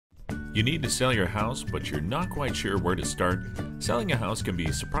You need to sell your house, but you're not quite sure where to start? Selling a house can be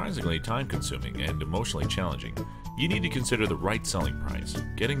surprisingly time-consuming and emotionally challenging. You need to consider the right selling price,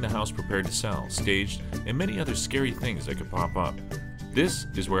 getting the house prepared to sell, staged, and many other scary things that could pop up. This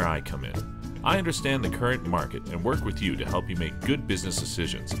is where I come in. I understand the current market and work with you to help you make good business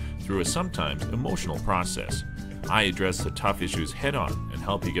decisions through a sometimes emotional process. I address the tough issues head-on and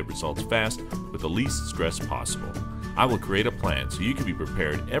help you get results fast with the least stress possible. I will create a plan so you can be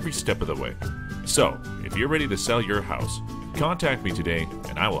prepared every step of the way. So, if you're ready to sell your house, contact me today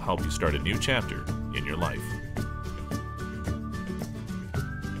and I will help you start a new chapter in your life.